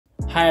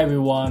Hi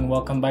everyone,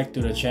 welcome back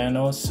to the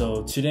channel.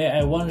 So today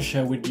I want to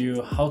share with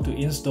you how to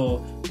install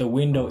the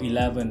Windows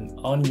 11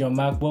 on your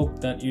MacBook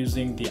that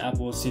using the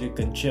Apple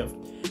Silicon chip.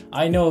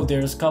 I know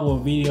there's a couple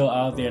of videos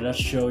out there that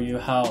show you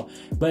how,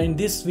 but in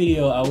this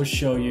video I will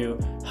show you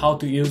how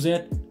to use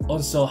it,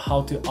 also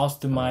how to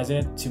optimize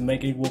it to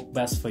make it work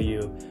best for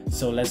you.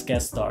 So let's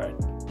get started.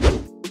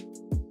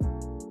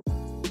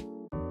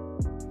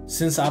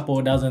 Since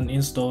Apple doesn't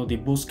install the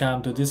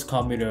bootcamp to this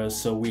computer,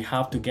 so we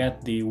have to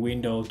get the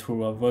window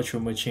through a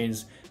virtual machine,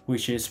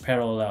 which is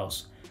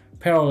Parallels.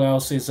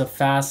 Parallels is a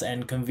fast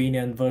and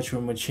convenient virtual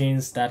machine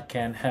that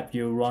can help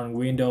you run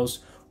Windows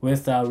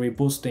without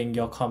rebooting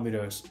your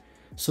computers.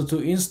 So to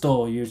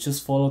install, you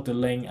just follow the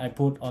link I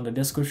put on the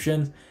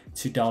description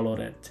to download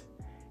it.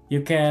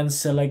 You can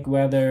select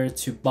whether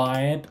to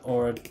buy it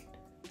or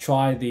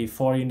try the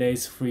 14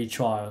 days free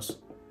trials.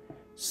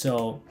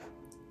 So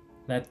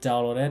let's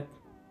download it.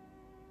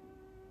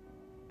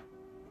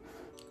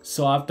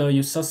 So after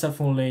you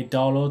successfully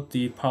download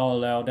the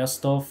Parallel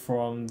desktop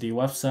from the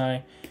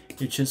website,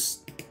 you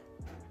just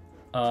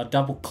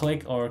double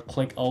click or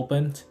click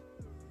open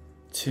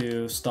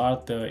to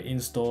start the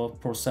install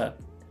process,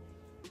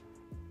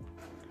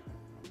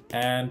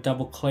 and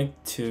double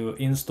click to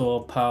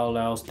install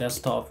Parallels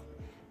desktop.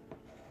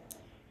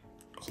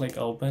 Click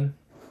open,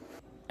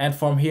 and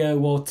from here it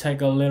will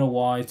take a little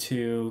while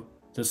to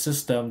the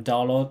system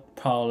download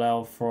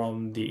Parallel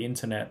from the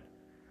internet,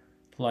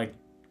 like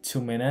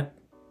 2 minutes.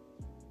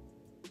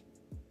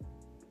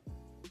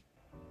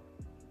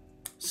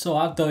 So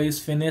after it's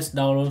finished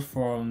download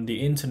from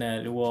the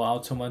internet, it will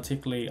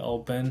automatically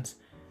open.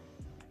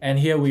 And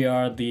here we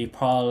are, the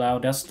Parallel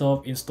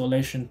desktop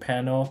installation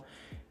panel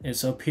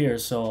is up here.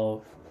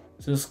 So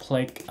just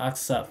click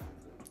accept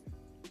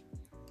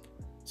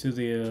to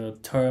the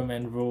term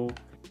and rule.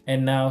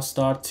 And now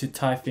start to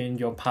type in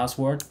your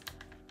password.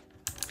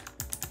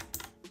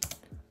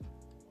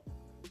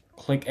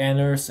 Click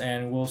enter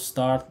and we'll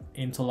start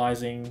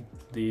initializing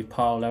the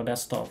Parallel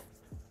desktop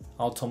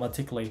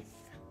automatically.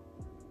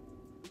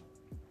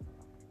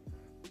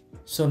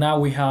 So now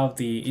we have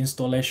the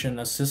installation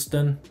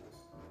assistant.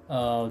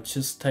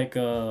 Just take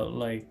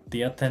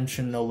the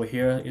attention over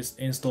here is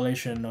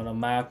installation on a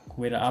Mac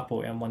with an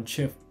Apple M1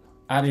 chip.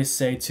 As it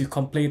says, to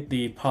complete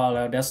the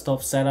Parallel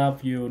desktop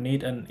setup, you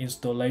need an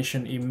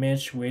installation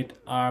image with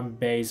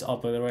ARM-based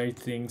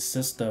operating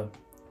system.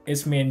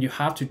 It means you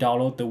have to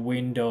download the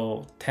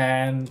Windows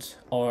 10,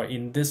 or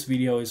in this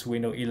video is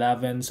Windows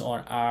 11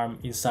 on ARM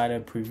Insider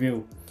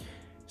Preview.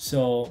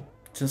 So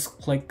just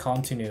click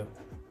continue.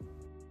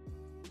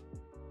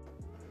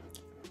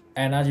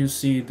 And as you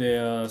see,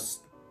 the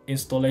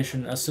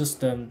installation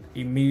assistant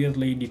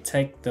immediately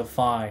detect the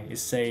file. It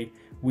say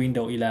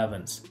Windows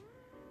 11.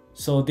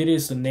 So this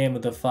is the name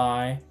of the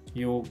file.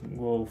 You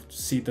will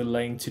see the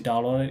link to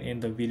download it in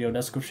the video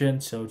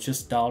description. So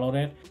just download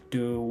it,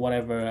 do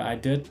whatever I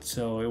did.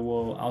 So it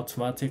will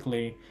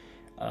automatically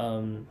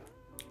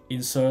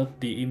insert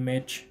the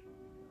image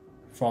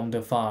from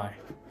the file.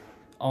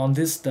 On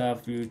this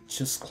step, you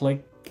just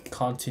click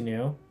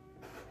continue.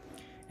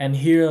 And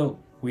here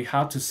we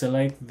have to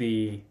select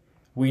the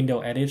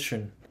window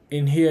edition.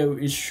 In here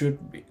it should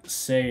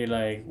say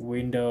like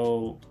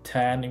Windows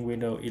 10 and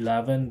Windows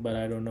 11, but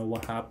I don't know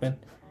what happened.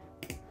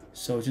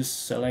 So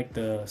just select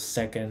the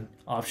second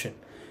option.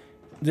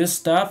 This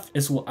stuff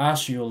will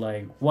ask you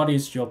like what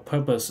is your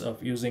purpose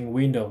of using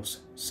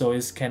Windows, so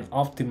it can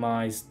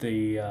optimize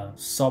the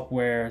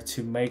software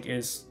to make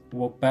it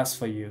work best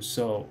for you.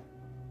 So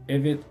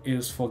if it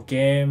is for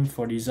game,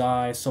 for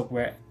design,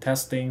 software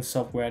testing,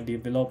 software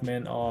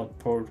development, or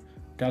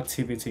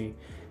productivity,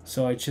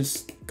 so I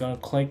just gonna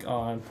click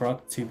on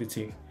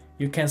productivity.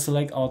 You can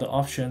select all the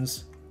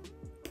options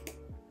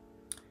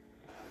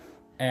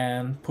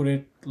and put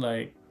it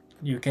like,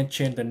 you can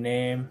change the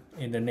name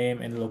in the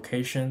name and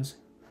locations.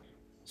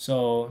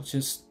 So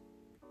just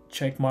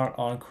check mark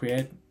on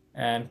create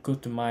and go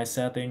to my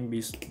setting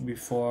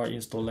before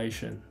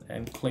installation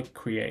and click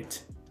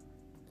create.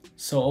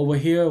 So over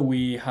here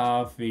we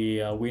have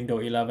the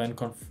Windows 11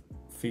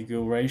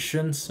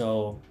 configuration.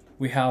 So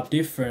we have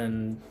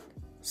different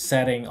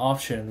setting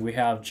option. We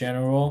have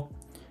general,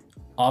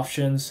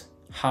 options,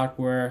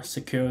 hardware,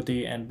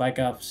 security, and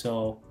backup.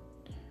 So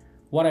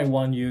what I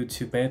want you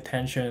to pay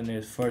attention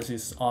is first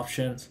is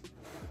options.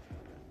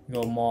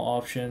 Go more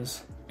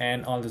options,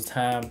 and all the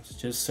time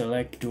just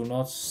select do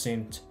not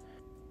sync.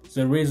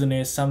 The reason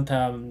is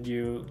sometimes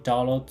you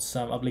download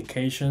some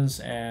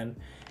applications and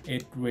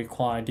it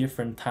requires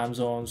different time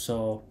zones,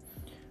 so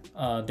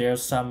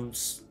there's some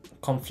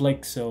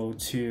conflict. So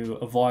to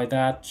avoid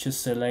that,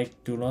 just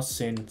select do not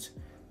sync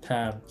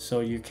time.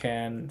 So you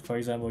can, for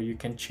example, you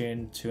can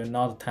change to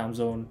another time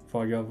zone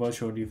for your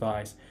virtual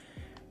device,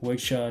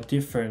 which are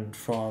different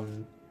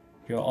from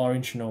your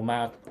original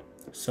Mac.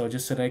 So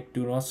just select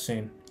do not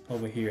sync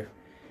over here.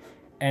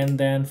 And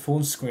then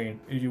full screen,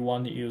 if you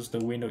want to use the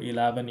Windows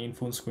 11 in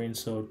full screen,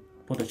 so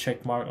put a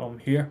check mark on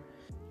here.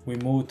 We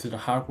move to the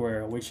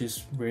hardware, which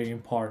is really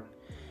important.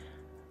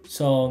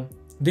 So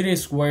This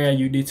is where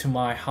you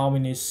determine how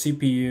many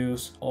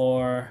CPUs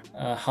or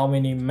how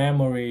many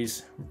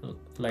memories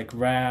like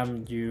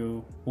RAM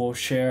you will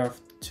share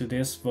to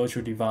this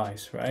virtual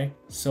device, right?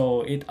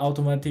 So it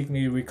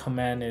automatically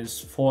recommend is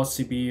 4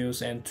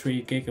 CPUs and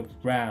 3 GB of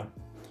RAM.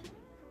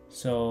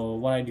 So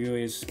what I do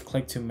is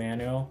click to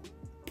manual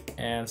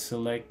and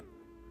select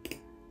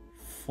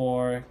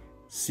 4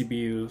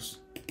 CPUs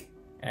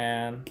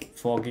and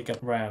 4 GB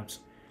of RAMs.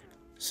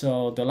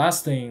 So the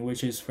last thing,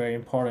 which is very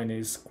important,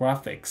 is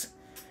graphics.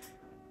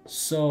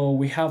 So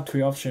we have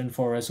 3 options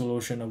for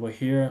resolution over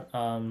here.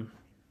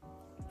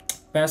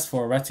 Best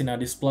for Retina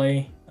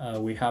display,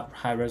 we have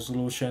high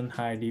resolution,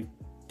 high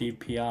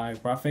DPI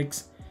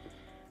graphics,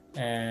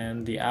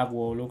 and the app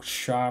will look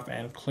sharp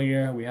and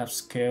clear. We have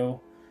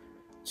scale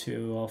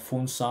to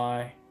full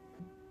size.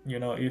 You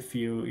know, if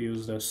you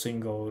use the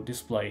single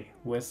display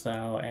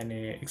without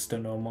any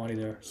external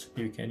monitors,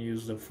 you can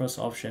use the first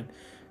option.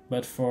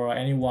 But for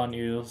anyone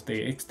use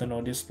the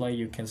external display,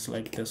 you can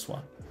select this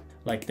one.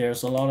 Like,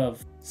 there's a lot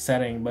of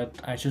settings, but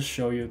I just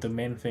show you the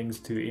main things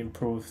to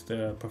improve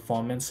the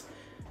performance.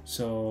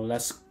 So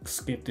let's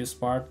skip this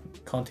part,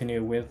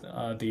 continue with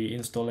the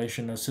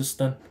installation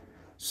assistant.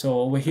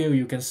 So over here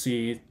you can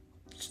see it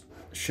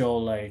show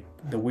like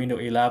the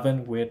Windows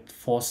 11 with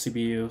 4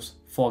 CPUs,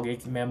 4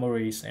 GB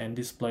memories, and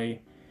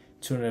display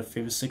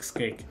 256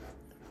 GB.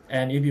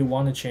 And if you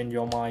want to change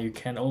your mind, you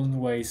can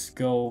always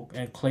go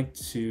and click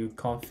to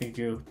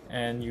configure,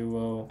 and you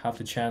will have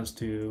the chance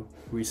to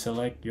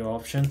reselect your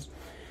options,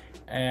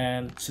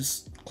 and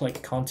just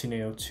click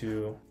continue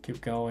to keep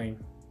going.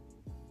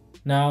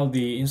 Now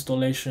the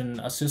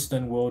installation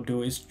assistant will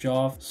do its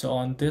job. So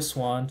on this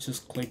one,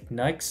 just click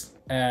next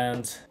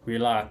and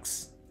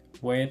relax.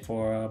 Wait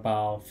for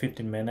about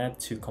 15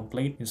 minutes to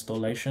complete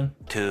installation.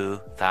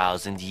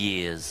 2,000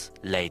 years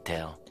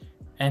later.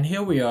 And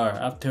here we are.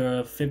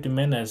 After 50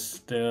 minutes,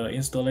 the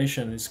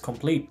installation is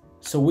complete.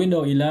 So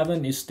Windows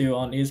 11 is still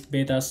on its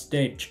beta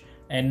stage.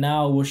 And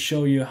now we'll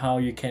show you how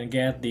you can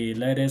get the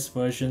latest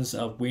versions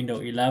of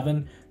Windows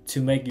 11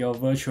 to make your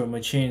virtual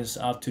machines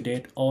up to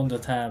date all the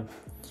time.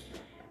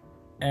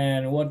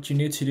 And what you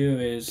need to do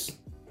is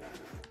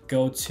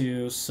go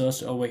to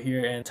search over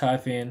here and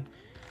type in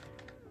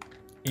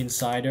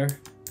Insider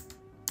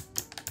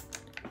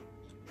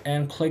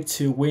and click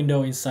to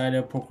Windows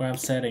Insider Program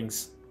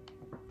Settings.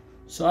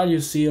 So as you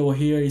see over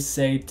here, it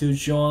says to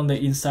join the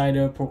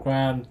Insider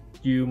program,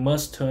 you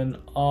must turn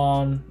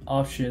on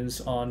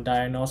options on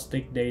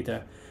diagnostic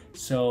data.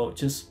 So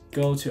just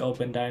go to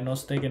Open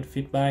Diagnostic and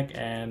Feedback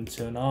and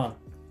turn on.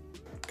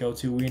 Go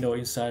to Windows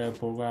Insider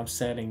Program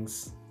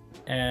Settings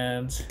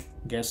and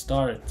get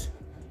started.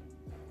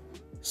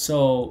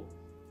 So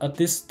at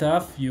this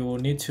step, you will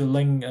need to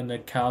link an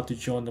account to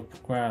join the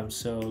program.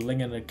 So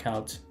link an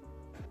account.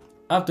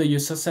 After you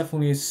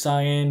successfully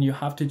sign in, you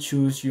have to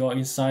choose your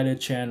insider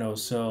channel.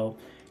 So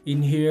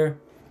in here,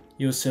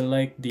 you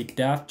select the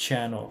dev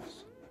channel.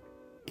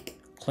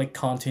 Click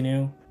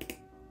continue.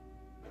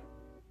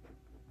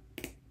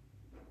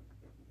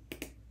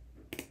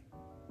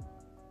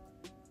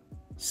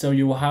 So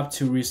you will have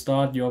to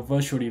restart your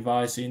virtual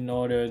device in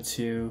order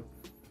to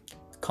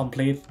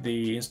complete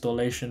the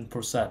installation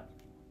process.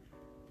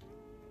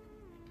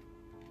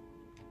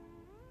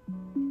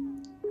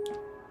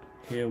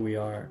 Here we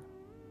are.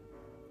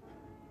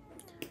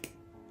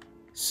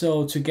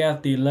 So to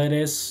get the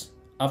latest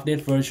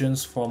update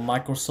versions from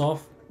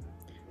Microsoft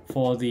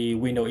for the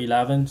Windows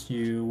 11,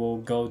 you will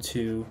go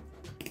to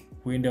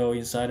Windows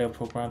Insider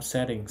Program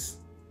Settings.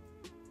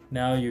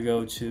 Now you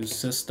go to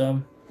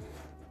System,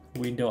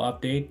 Window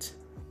Update,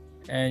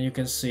 and you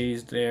can see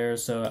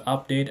there's an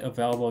update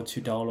available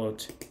to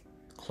download.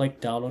 Click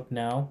download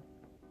now.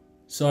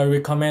 So I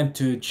recommend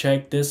to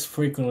check this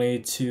frequently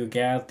to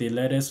get the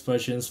latest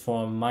versions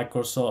from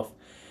Microsoft.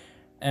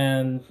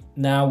 And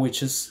now we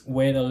just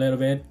wait a little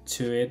bit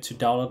to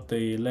download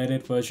the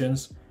latest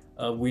versions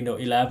of Windows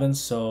 11,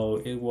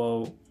 so it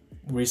will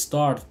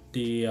restart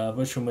the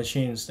virtual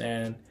machines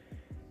and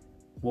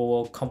we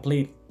will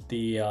complete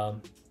the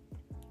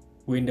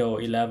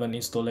Windows 11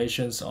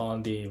 installations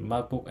on the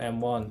MacBook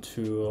M1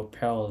 to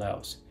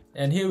parallels.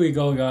 And here we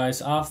go,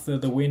 guys. After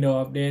the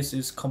Windows updates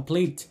is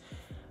complete,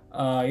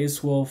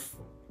 it will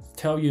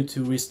tell you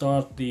to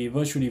restart the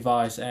virtual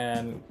device,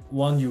 and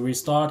once you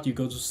restart, you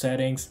go to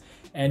settings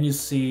and you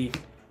see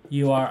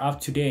you are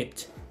up to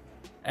date.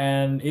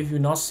 And if you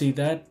not see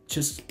that,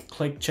 just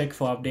click check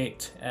for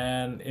update,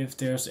 and if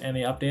there's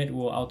any update, it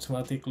will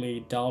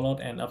automatically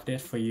download and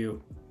update for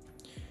you.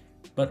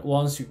 But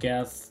once you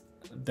get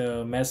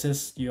the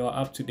message you are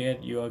up to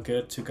date, you are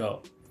good to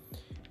go.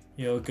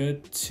 You're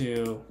good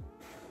to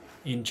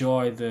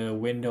enjoy the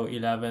Windows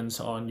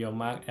 11s on your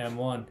Mac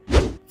M1.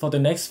 For the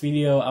next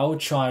video, I will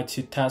try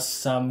to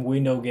test some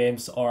Windows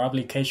games or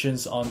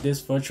applications on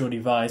this virtual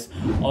device.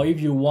 Or if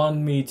you want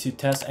me to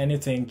test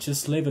anything,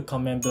 just leave a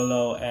comment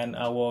below and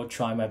I will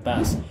try my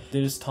best.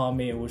 This is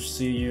Tommy. We'll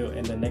see you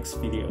in the next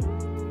video.